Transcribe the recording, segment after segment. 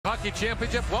Hockey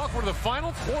Championship. Welcome to the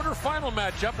final quarterfinal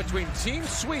matchup between Team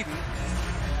Sweden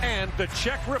and the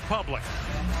Czech Republic.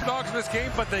 Dogs in this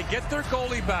game, but they get their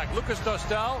goalie back. Lucas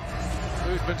Dostal,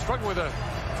 who's been struggling with a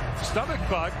stomach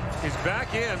bug, is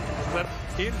back in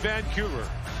Vancouver.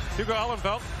 Hugo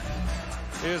Allenfelt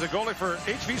is a goalie for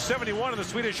HV71 in the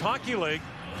Swedish Hockey League.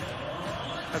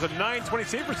 Has a .920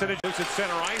 save percentage. Loose at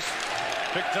center ice.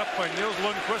 Picked up by Nils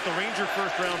Lundqvist, the Ranger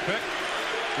first-round pick.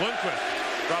 Lundqvist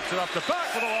drops it off the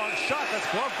back with a long shot. That's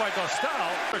gloved by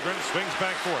Dostal. Berggren swings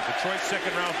back forward. Detroit's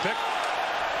second-round pick.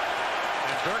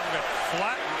 And Berggren got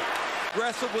flattened.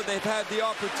 Aggressive when they've had the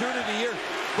opportunity here.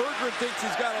 Berggren thinks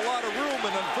he's got a lot of room,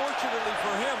 and unfortunately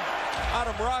for him,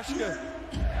 Adam Rashka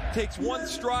takes one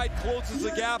stride, closes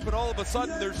the gap, and all of a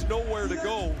sudden there's nowhere to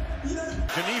go.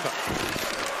 Geneva.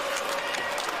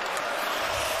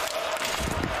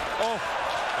 Oh.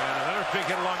 And another big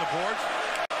hit along the boards.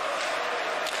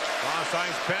 Cross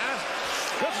ice pass.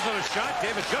 Gustafsson a shot.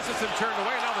 David Gustafsson turned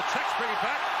away. Now the Czechs bring it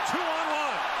back.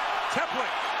 2-on-1. Teplik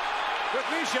with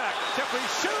Mishak. Teplik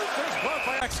shoots. And it's blocked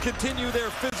by... Continue their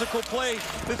physical play.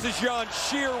 This is Jan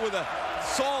Scheer with a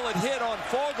solid hit on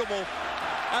Fogemo.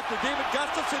 After David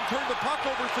Gustafsson turned the puck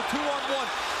over to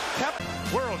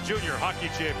 2-on-1. World Junior Hockey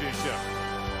Championship.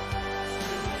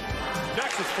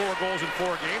 Next is 4 goals in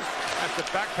 4 games. That's the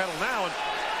back pedal now, and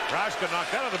Rashka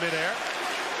knocked out of the midair.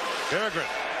 Berggren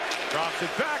drops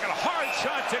it back, and a hard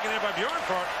shot taken in by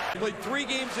Bjornfart. He played 3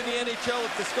 games in the NHL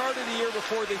at the start of the year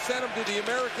before they sent him to the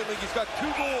American League. He's got 2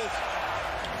 goals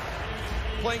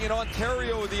playing in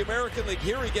Ontario in the American League.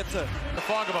 Here he gets a... The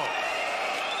Fogemo,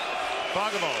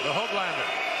 the Hoglander.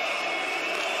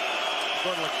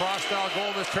 Scored a lacrosse-style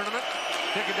goal in this tournament.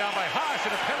 Taken down by Haas,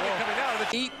 and a penalty coming out of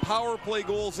the... 8 power play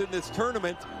goals in this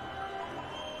tournament.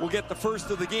 Will get the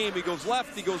first of the game. He goes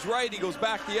left, he goes right, he goes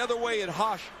back the other way, and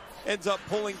Haas ends up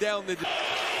pulling down the...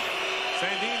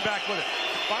 Sandin back with it.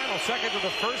 Final seconds of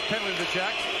the first penalty to the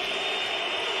Czechs.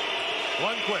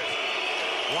 Lundqvist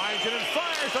winds it and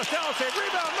fires. Dostal save,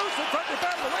 rebound, loose in front, they're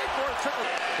battle away for it.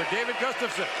 To David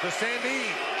Gustafsson, to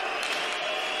Sandin.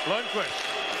 Lundqvist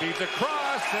feeds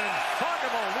across, and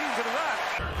Fogemo leads into that.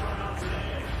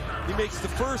 He makes the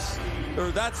first,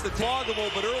 or that's the Fogemo,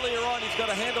 but earlier on he's got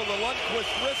to handle the Lundqvist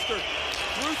wrister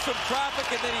through some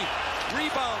traffic, and then he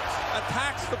rebounds,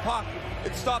 attacks the puck.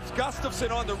 It stops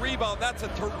Gustafsson on the rebound. That's a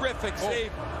terrific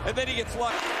save, and then he gets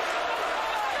lucky.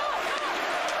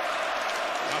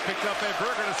 Now picked up by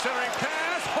Berggren, a centering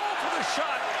pass, Holt with a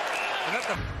shot. And that's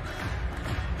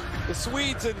the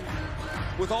Swedes, and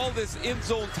with all this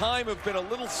in-zone time, have been a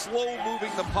little slow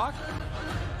moving the puck.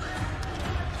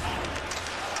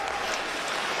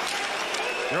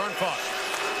 Bjornfart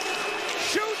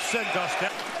shoots, and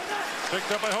Dostal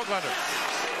picked up by Hoglander.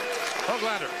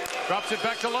 Hoglander drops it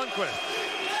back to Lundqvist.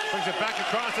 Brings it back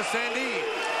across to Sandin.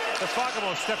 The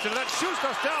Fogemo steps into that, shoots.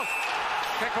 Dostal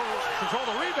can't control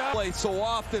the rebound. Play so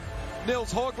often.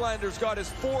 Nils Hoglander's got his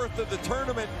 4th of the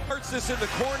tournament. Starts this in the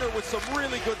corner with some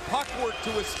really good puck work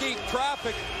to escape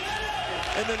traffic.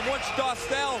 And then once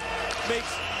Dostal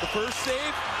makes the first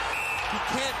save, he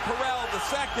can't corral the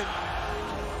second.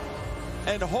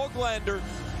 And Hoglander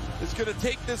is going to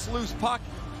take this loose puck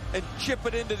and chip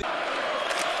it into the...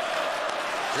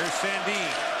 Here's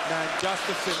Sandin. Man,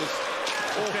 Gustafsson is...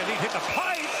 Sandin hit the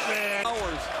pipe, man.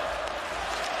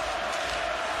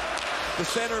 The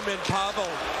centerman, Pavel,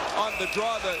 on the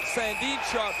draw, the Sandin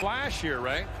shot. Flash here,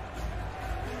 Ray.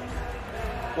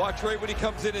 Watch Ray when he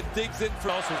comes in and digs in for...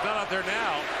 He's not out there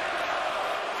now.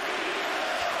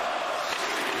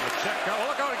 Check, oh,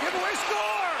 look out, a giveaway score!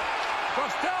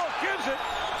 Dostal gives it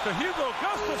to Hugo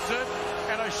Gustafsson,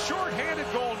 and a short-handed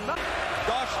goal.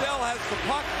 Dostal has the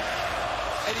puck,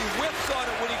 and he whips on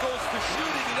it when he goes to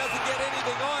shoot it. He doesn't get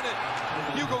anything on it.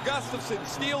 Hugo Gustafsson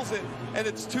steals it, and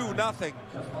it's 2-0.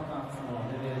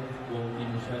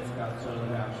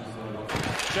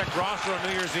 Czech roster on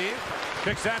New Year's Eve.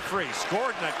 Picks that free.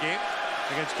 Scored in that game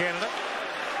against Canada.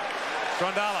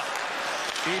 Strondala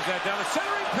feeds that down. A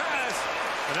centering pass.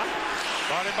 And up.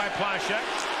 Brought in by Plaschek.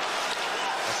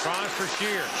 Across for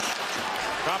Scheer.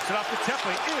 Drops it off to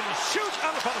Teplik. In, shoots,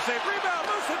 on the public save. Rebound,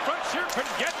 loose in front. Scheer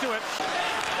couldn't get to it.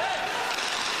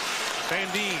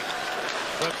 Sandin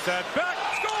flips that back.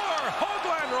 Score!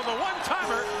 Hoglander on the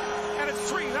one-timer. And it's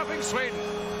 3-0 Sweden.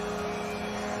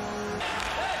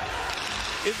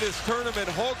 In this tournament,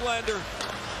 Hoglander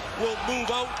will move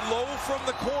out low from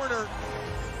the corner,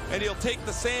 and he'll take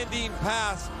the Sandin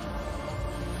pass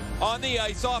on the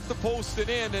ice, off the post and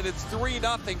in, and it's 3-0,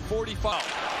 45.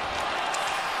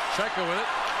 Cheka with it.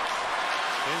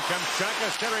 In comes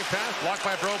Cheka, centering pass, blocked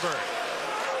by Broberg.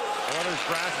 Oilers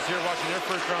brass is here watching their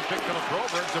first round pick, Philip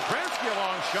Broberg. Zabransky a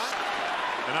long shot.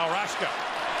 And now Rashka.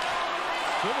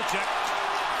 Kubicek.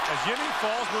 As Yimmy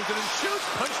falls, moves it and shoots.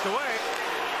 Punched away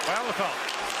by Alefeld.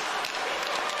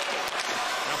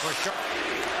 Now for a shot.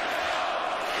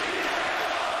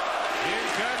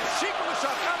 Here's good. Sheik with the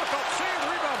shot. Alefeld save.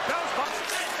 Rebound. Bounce box.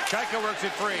 Chaika works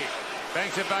it free.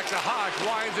 Banks it back to Hodge.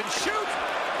 Winds and shoots.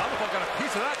 Alefeld got a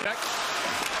piece of that deck.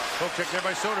 Poke check there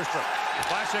by Soderstrom.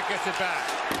 Flashek gets it back.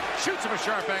 Shoots him a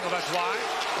sharp angle. That's why.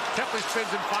 Tepley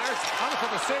spins and fires.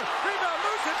 Alefeld a save. Rebound.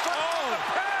 Moves it from the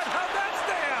pad. How'd that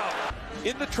stay out?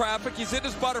 In the traffic, he's in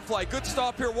his butterfly. Good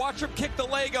stop here. Watch him kick the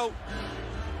leg out.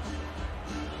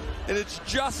 And it's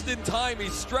just in time.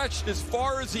 He's stretched as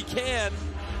far as he can.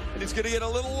 And he's going to get a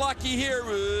little lucky here.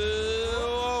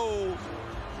 Whoa.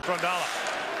 Frondala.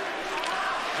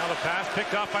 Now the pass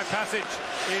picked off by Passage.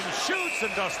 In shoots,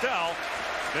 and Dostal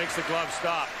makes the glove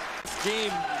stop. This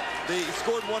game, they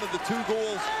scored one of the 2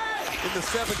 goals in the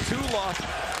 7-2 loss.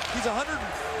 He's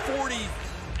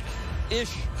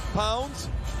 140-ish pounds.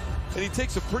 And he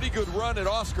takes a pretty good run at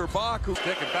Oscar Bach, who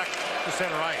take it back to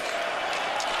center ice.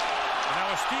 And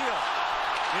now a steal.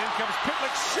 In comes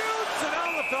Pitlick, shoots, and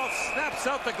Alefeld snaps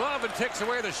out the glove and takes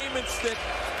away the Schiemann stick.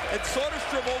 And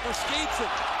Soderstrom overskates it.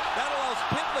 That allows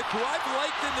Pitlick, who I've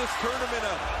liked in this tournament, a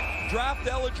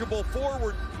draft-eligible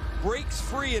forward, breaks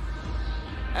free,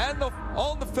 and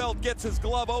Alefeld gets his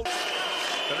glove out.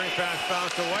 Centering pass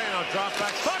bounced away, and I'll drop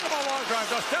back. Fuckable long drive.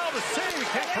 Dostal the save. He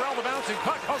can't corral the bouncing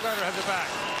puck. Hoglander has it back.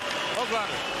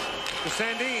 Hoglander to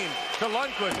Sandin, to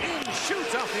Lundqvist. In,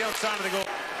 shoots off the outside of the goal.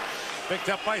 Picked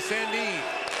up by Sandin.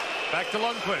 Back to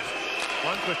Lundqvist.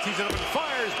 Lundqvist tees it up and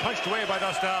fires. Punched away by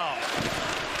Dostal.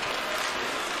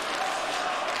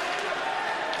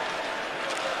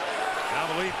 Now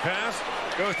the lead pass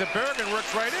goes to Berggren.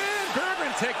 Works right in.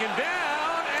 Berggren taken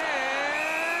down.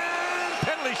 And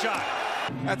penalty shot.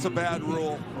 That's a bad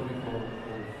rule.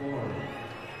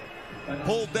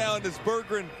 Pulled down as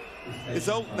Berggren is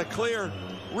out in the clear.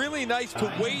 Really nice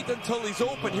to wait until he's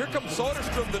open. Here comes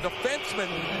Soderstrom, the defenseman,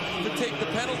 to take the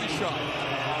penalty shot.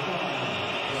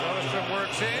 Soderstrom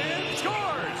works in,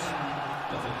 scores!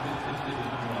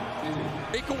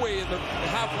 Breakaway in the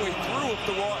halfway through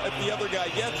if the other guy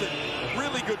gets it.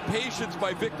 Really good patience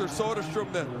by Victor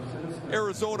Soderstrom, the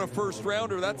Arizona first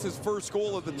rounder. That's his first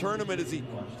goal of the tournament as he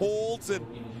holds and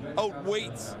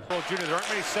outweights. Well, Junior, there aren't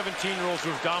many 17-year-olds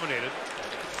who have dominated.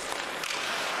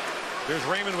 There's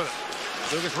Raymond with it.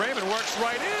 Lucas Raymond works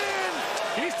right in.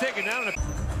 He's taken down.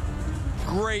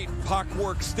 Great puck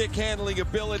work, stick handling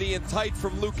ability, and tight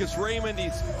from Lucas Raymond.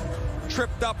 He's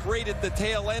tripped up right at the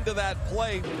tail end of that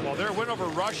play. Well, their win over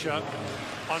Russia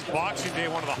on Boxing Day,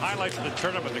 one of the highlights of the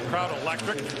tournament. The crowd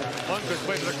electric. Lundqvist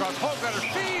plays it across. Hoglander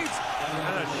feeds,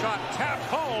 and a shot tapped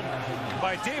home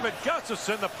by David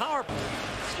Gustafsson, the power.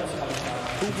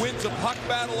 Who wins a puck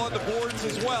battle on the boards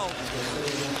as well.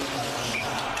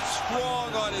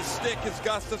 Strong on his stick as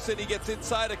Gustafsson. He gets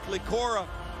inside of Klikora.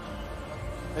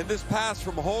 And this pass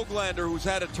from Hoglander, who's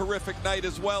had a terrific night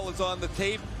as well, is on the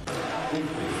tape.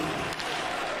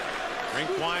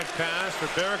 Rink-wide pass for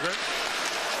Berggren.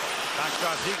 Back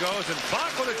shot he goes, and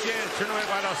Bach with a chance. Turned away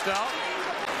by Dostal.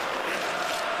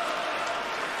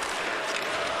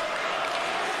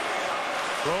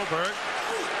 Broberg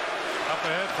up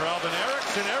ahead for Alvin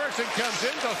Eriksson. Eriksson comes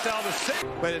in. Dostal the save.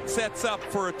 But it sets up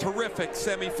for a terrific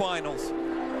semifinals.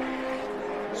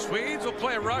 Swedes will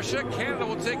play Russia. Canada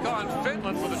will take on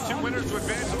Finland for the 2 winners to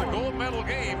advance to the gold medal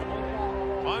game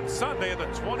on Sunday in the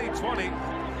 2020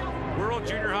 World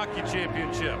Junior Hockey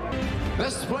Championship.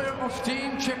 Best player of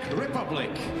team Czech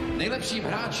Republic. Nejlepším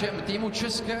hráčem týmu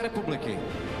České republiky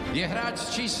je hráč s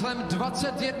číslem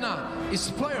 21.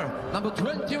 Is player number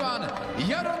 21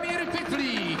 Jaromír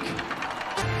Pytlík.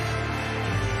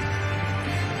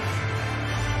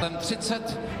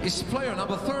 30 is player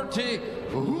number 30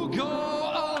 Hugo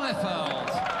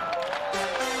Alefeld.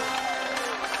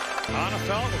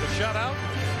 Alefeld with a shutout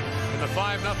in the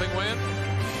 5-0 win.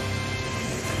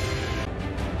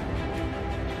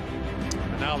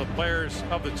 Now the players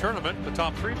of the tournament, the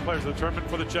top 3 players of the tournament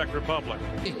for the Czech Republic.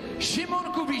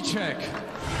 Šimon Kubíček.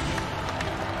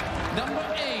 Number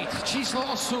 8, číslo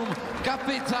 8,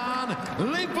 kapitán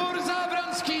Libor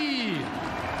Zábranský.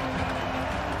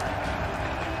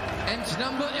 And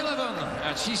number 11,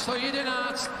 číslo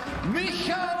 11,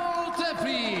 Michal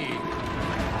Teplý.